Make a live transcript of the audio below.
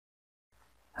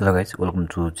Hello guys, welcome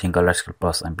to Zynq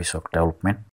Ultrascale+MPSoC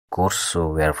development course. So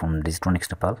we are from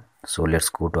Digitronics Nepal. So let's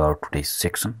go to our today's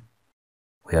section.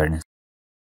 We are in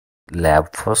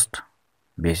lab first,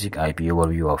 basic IP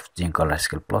overview of Zynq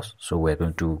Ultrascale+. So we are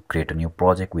going to create a new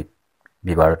project with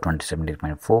VIVADO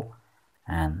 2017.4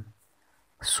 and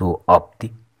show up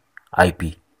the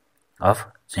IP of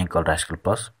Zynq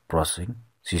Ultrascale+ processing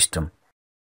system.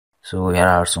 So here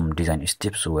are some design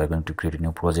steps. So we are going to create a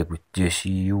new project with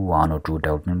JCU102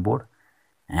 development board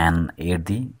and add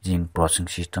the Zynq processing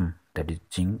system, that is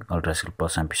Zynq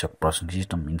Ultrascale+MPSoC processing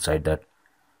system inside that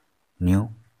new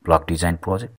block design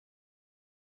project,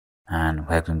 and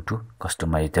we are going to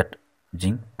customize that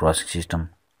Zynq processing system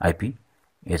IP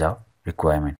as our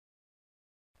requirement.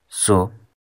 So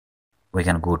we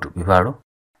can go to VIVADO.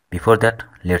 Before that,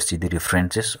 let's see the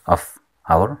references of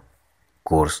our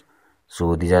course.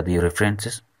 So these are the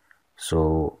references.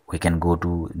 So we can go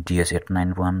to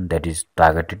DS891, that is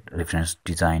Targeted Reference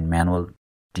Design Manual,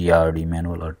 TRD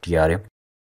manual or TRM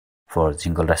for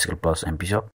Zynq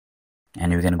Ultrascale+MPSoC,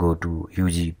 and you can go to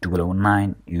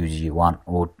UG1209,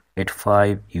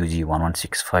 UG1085,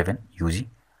 UG1165 and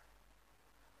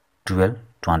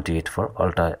UG1228 for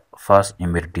ultra fast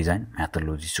embedded design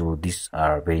methodology. So these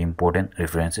are very important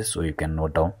references, so you can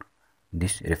note down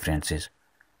these references.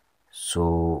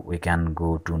 So we can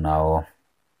go to now,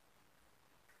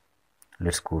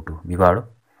 let's go to VIVADO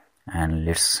and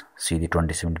let's see the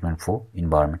 2017.4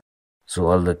 environment. So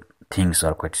all the things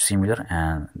are quite similar,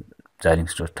 and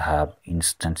Zynq just have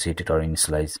instantiated or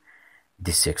initialized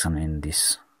this section in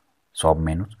this sub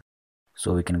menu.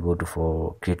 So we can go to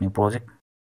for create new project,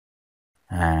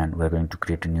 and we're going to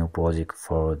create a new project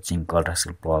for Zynq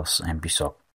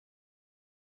Ultrascale+MPSoC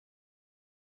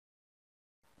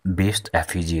based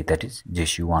FPGA, that is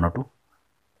JCU102.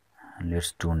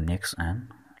 Let's do next, and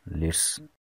let's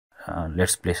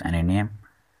place any name,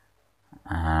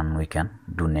 and we can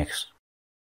do next.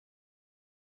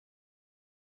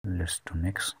 Let's do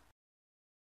next.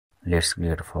 Let's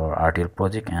create for RTL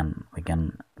project, and we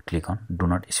can click on do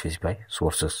not specify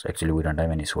sources. Actually we don't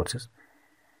have any sources,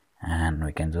 and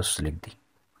we can just select the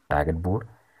target board.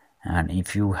 And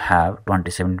if you have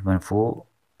 2017.4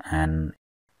 and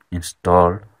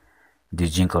install the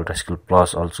Zynq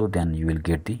Ultrascale+ also, then you will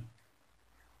get the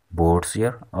boards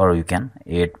here, or you can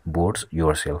add boards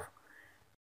yourself.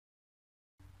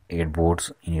 Add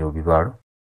boards in your VIVADO.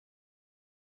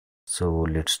 So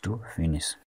let's do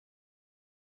finish.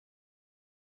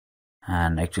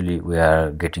 And actually we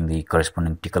are getting the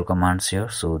corresponding tickle commands here.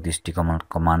 So these tickle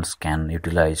commands can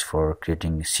utilize for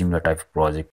creating similar type of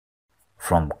project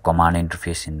from command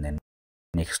interface in the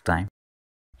next time.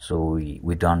 So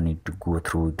we don't need to go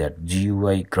through that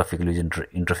GUI graphical user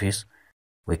interface.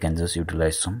 We can just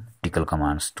utilize some tickle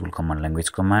commands, tool command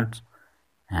language commands,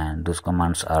 and those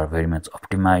commands are very much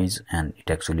optimized, and it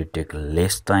actually takes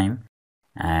less time,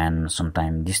 and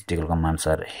sometimes these tickle commands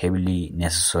are heavily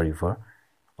necessary for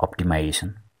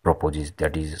optimization purposes,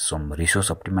 that is some resource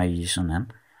optimization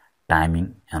and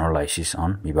timing analysis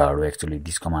on VIVADO. Actually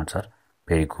these commands are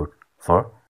very good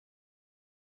for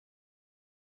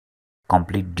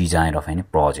complete design of any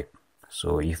project.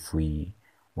 So if we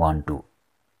want to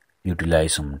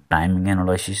utilize some timing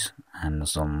analysis and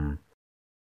some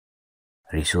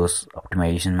resource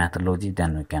optimization methodology,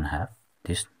 then we can have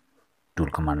this tool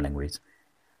command language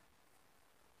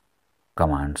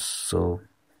commands. So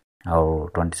our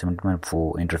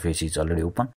 2017.4 interface is already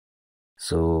open.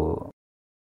 So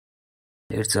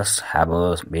let's just have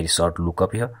a very short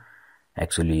lookup here.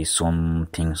 Actually some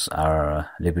things are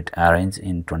a little bit arranged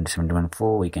in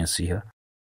 2017.4. We can see here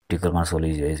tickle console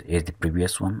is the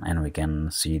previous one, and we can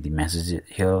see the messages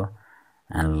here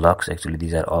and logs. Actually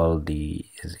these are all the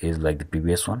is like the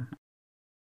previous one,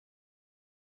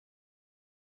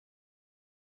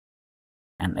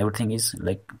 and everything is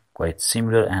like quite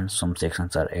similar, and some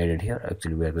sections are added here.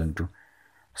 Actually we are going to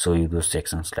show you those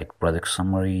sections like project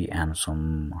summary and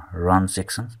some run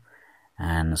sections,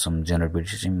 and some general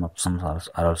precision options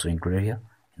are also included here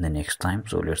in the next time.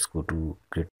 So let's go to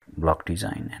create block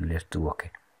design and let's do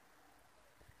OK.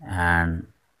 And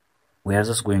we are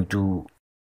just going to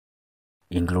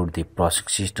include the processing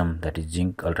system, that is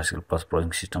Zynq Ultrascale+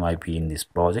 processing system IP in this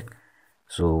project.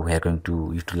 So we are going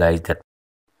to utilize that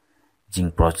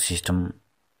Zynq processing system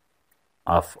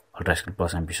of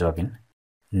Ultrascale+MPSoC in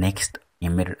next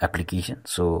embedded application.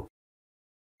 So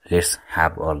let's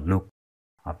have a look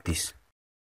of this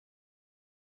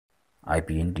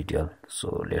IP in detail.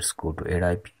 So let's go to add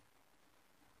IP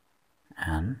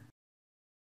and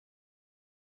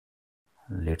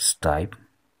let's type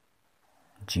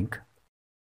Zynq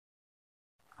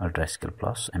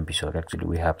Ultrascale+MPSoC. Actually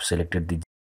we have selected the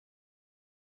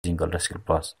Zynq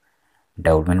Ultrascale+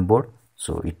 development board,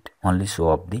 so it only show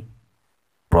up the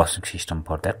processing system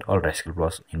for that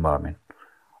Ultrascale+ environment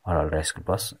or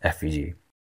Ultrascale+ FPGA.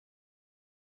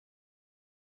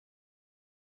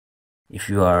 If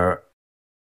you are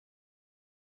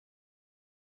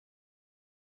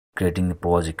creating the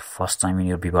project first time in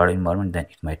your VIVADO environment, then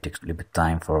it might take a little bit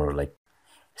time for like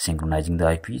synchronizing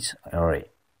the IPs, or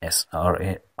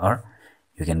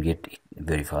you can get it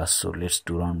very fast. So let's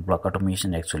do run block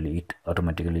automation. Actually, it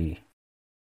automatically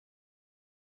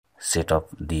set up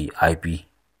the IP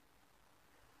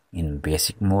in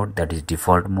basic mode, that is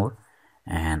default mode,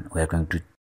 and we are going to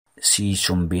see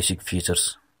some basic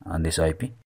features on this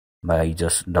IP by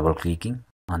just double clicking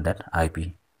on that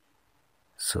IP.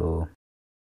 So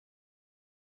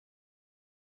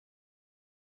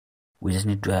we just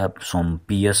need to have some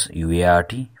PS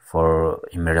UART for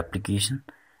embedded application,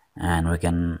 and we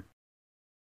can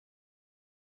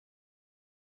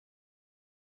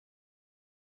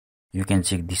you can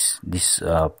check this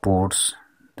ports,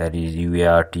 that is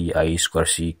UART,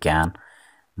 I2C, CAN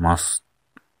must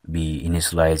be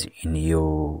initialized in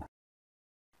your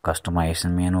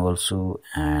customization menu also,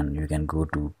 and you can go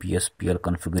to PSPL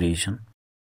configuration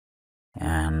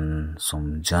and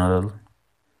some general,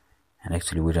 and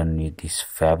actually we don't need this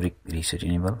fabric reset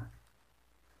enable,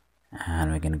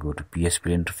 and we can go to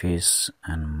PSPL interface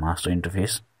and master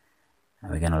interface,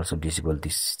 and we can also disable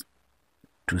these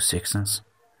two sections,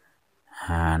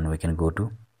 and we can go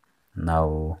to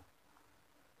now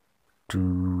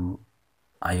to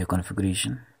IO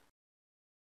configuration.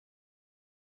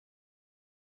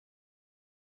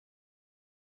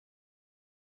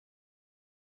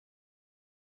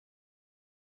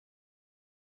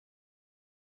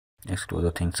 Next, other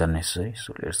things are necessary,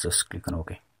 so let's just click on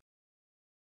OK.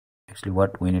 Actually,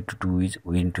 what we need to do is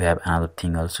we need to have another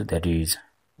thing also, that is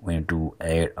we need to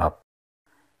add up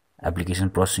application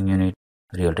processing unit,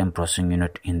 real-time processing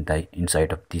unit in the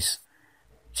inside of this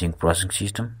Zynq processing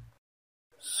system.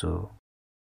 So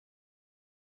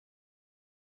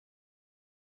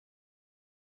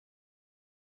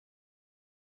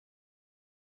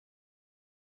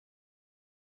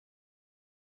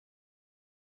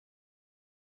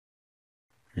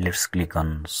let's click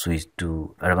on switch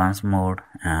to advanced mode,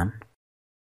 and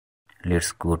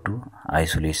let's go to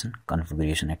isolation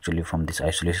configuration. Actually, from this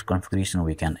isolation configuration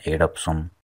we can add up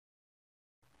some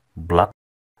block,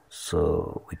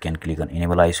 so we can click on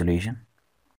enable isolation,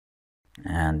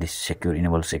 and this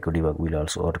enable secure debug will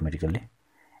also automatically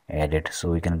add it.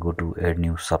 So we can go to add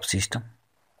new subsystem,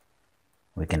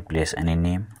 we can place any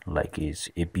name like is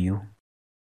APU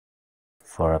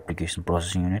for application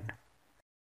processing unit,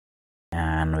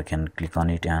 and we can click on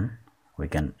it, and we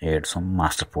can add some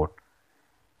master port.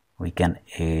 We can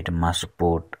add master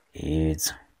port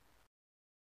is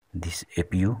this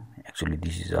APU. Actually,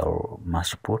 this is our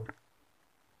master port,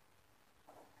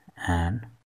 and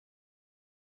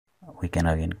we can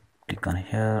again click on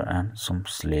here, and some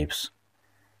slaves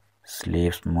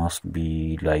must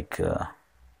be like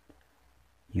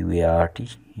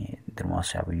UART. There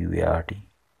must have a UART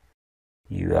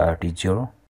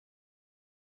 0,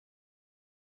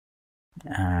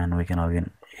 and we can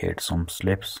again add some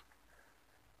slaves,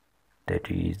 that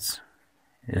is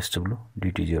SW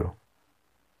DT0.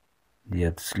 These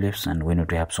are the slaves, and we need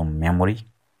to have some memory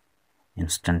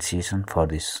instantiation for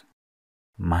this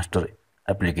master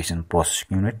application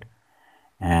processing unit,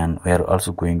 and we are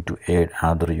also going to add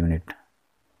another unit.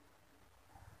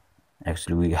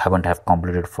 Actually, we haven't have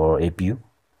completed for APU.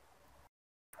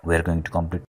 We are going to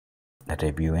complete that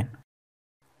APU in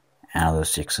another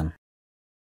section.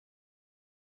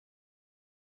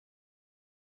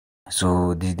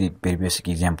 So this is the very basic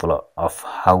example of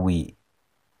how we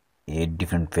add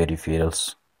different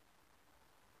peripherals.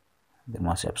 They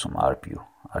must have some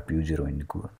RPU 0 in the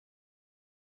code,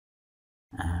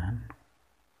 and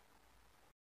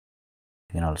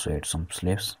you can also add some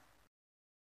slaves.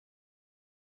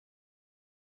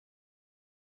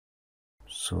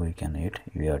 So we can add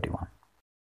UART1.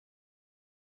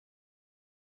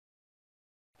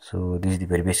 So this is the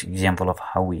very basic example of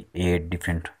how we add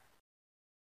different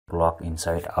block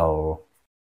inside our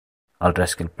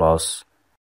Ultrascale+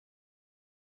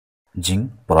 Zynq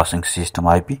processing system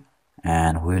IP,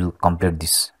 and we will complete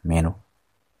this menu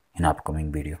in upcoming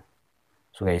video.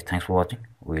 So guys, thanks for watching.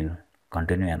 We'll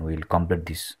continue and we'll complete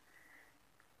this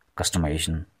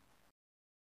customization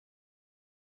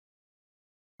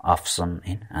option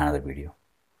in another video.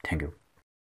 Thank you.